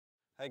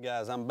Hey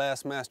guys, I'm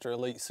Bassmaster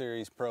Elite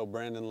Series Pro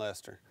Brandon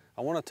Lester.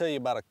 I want to tell you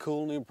about a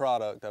cool new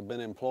product I've been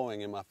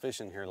employing in my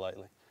fishing here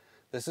lately.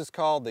 This is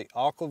called the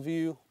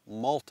Aqua-View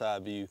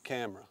multi-view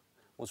camera.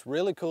 What's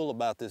really cool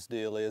about this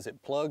deal is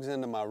it plugs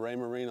into my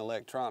Raymarine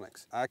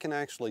electronics. I can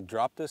actually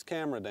drop this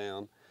camera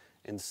down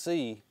and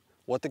see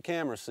what the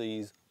camera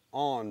sees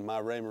on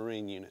my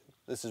Raymarine unit.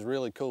 This is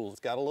really cool.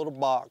 It's got a little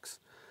box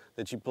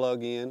that you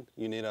plug in.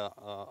 You need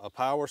a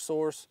power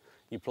source.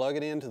 You plug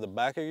it into the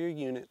back of your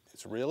unit.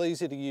 It's real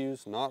easy to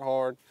use, not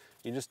hard.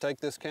 You just take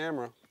this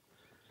camera,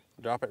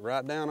 drop it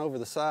right down over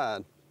the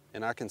side,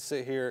 and I can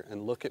sit here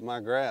and look at my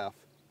graph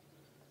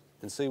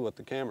and see what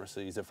the camera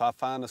sees. If I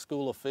find a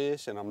school of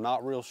fish and I'm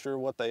not real sure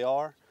what they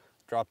are,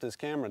 drop this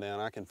camera down,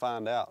 I can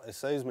find out. It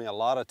saves me a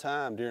lot of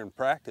time during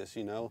practice,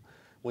 you know.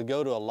 We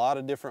go to a lot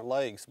of different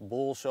lakes,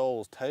 Bull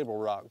Shoals, Table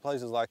Rock,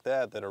 places like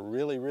that that are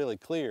really, really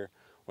clear,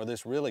 where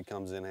this really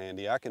comes in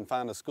handy. I can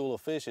find a school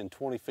of fish in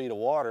 20 feet of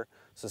water,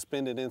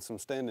 suspended in some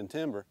standing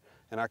timber,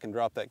 and I can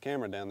drop that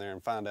camera down there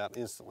and find out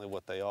instantly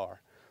what they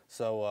are.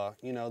 So,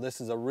 you know, this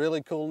is a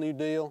really cool new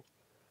deal.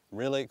 I'm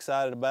really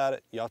excited about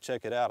it. Y'all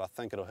check it out. I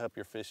think it'll help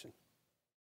your fishing.